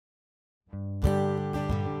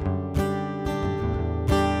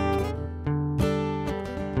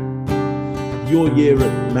your year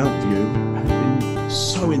at Mountview had been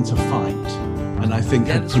so into fight, and I think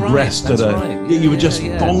had progressed at a. You were just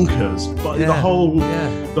bonkers, but the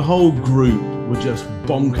whole group were just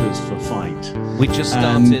bonkers for fight. We just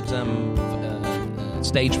started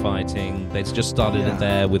stage fighting. They just started it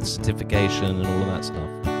there with certification and all of that stuff.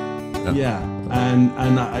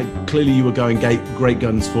 And clearly you were going great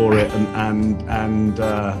guns for it, and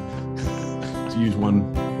to use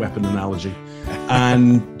one weapon analogy,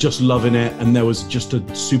 and just loving it. And there was just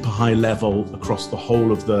a super high level across the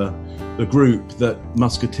whole of the group that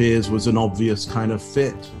Musketeers was an obvious kind of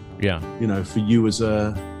fit. Yeah, for you as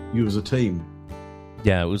a team.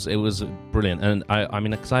 Yeah, it was brilliant, and I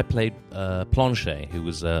mean, because I played Planchet, who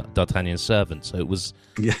was D'Artagnan's servant, so it was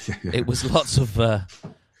it was lots of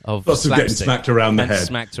getting smacked around the head,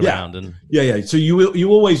 and So you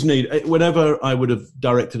always need. Whenever I would have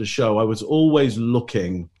directed a show, I was always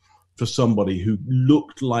looking for somebody who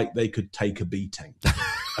looked like they could take a beating,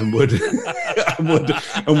 and would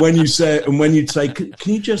and when you say,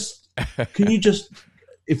 can you just.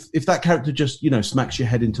 If that character just smacks your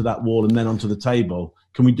head into that wall and then onto the table,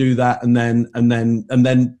 can we do that? And then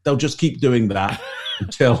they'll just keep doing that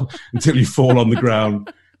until you fall on the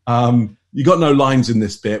ground. You got no lines in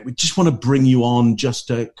this bit. We just want to bring you on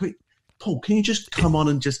Paul, can you just come on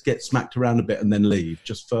and just get smacked around a bit and then leave?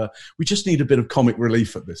 We just need a bit of comic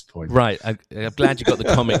relief at this point. Right. I'm glad you got the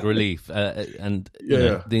comic relief and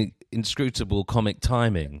the inscrutable comic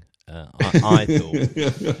timing. I thought.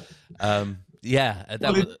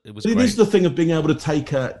 It was great. It is the thing of being able to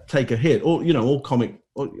take a hit, or all comic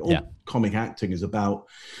acting is about.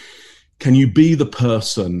 Can you be the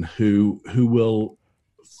person who will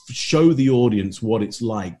show the audience what it's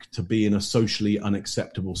like to be in a socially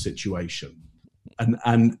unacceptable situation,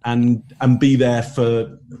 and be there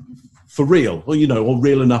for real, or or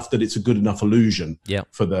real enough that it's a good enough illusion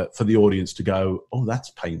for the audience to go, oh,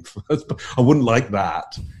 that's painful. I wouldn't like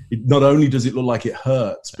that. Not only does it look like it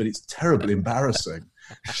hurts, but it's terribly embarrassing.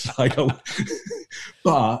 It's like,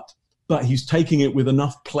 but he's taking it with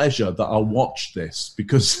enough pleasure that I'll watch this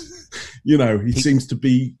because, he seems to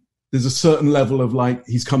be. There's a certain level of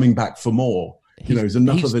he's coming back for more. He's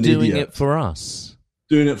enough of an idiot. He's doing it for us.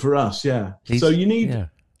 Doing it for us, yeah. So you need.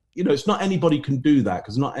 It's not anybody can do that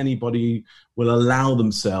because not anybody will allow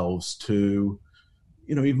themselves to,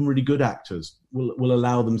 even really good actors will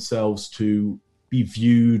allow themselves to be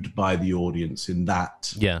viewed by the audience in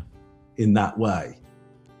that way.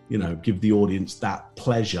 Give the audience that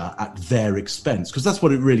pleasure at their expense, because that's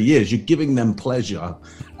what it really is. You're giving them pleasure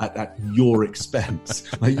at your expense.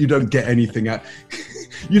 You don't get anything the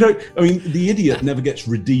idiot never gets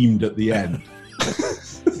redeemed at the end.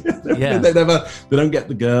 They don't get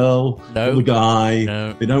the girl, or the guy.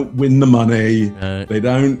 They don't win the money. They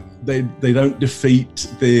don't defeat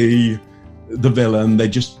the villain. They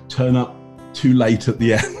just turn up too late at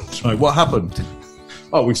the end. Right? What happened?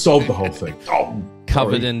 Oh, we've solved the whole thing. Oh,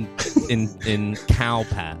 covered in cow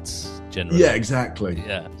pats, generally. Yeah, exactly.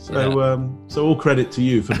 Yeah. So all credit to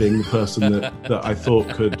you for being the person that I thought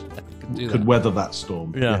could weather that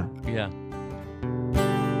storm. Yeah.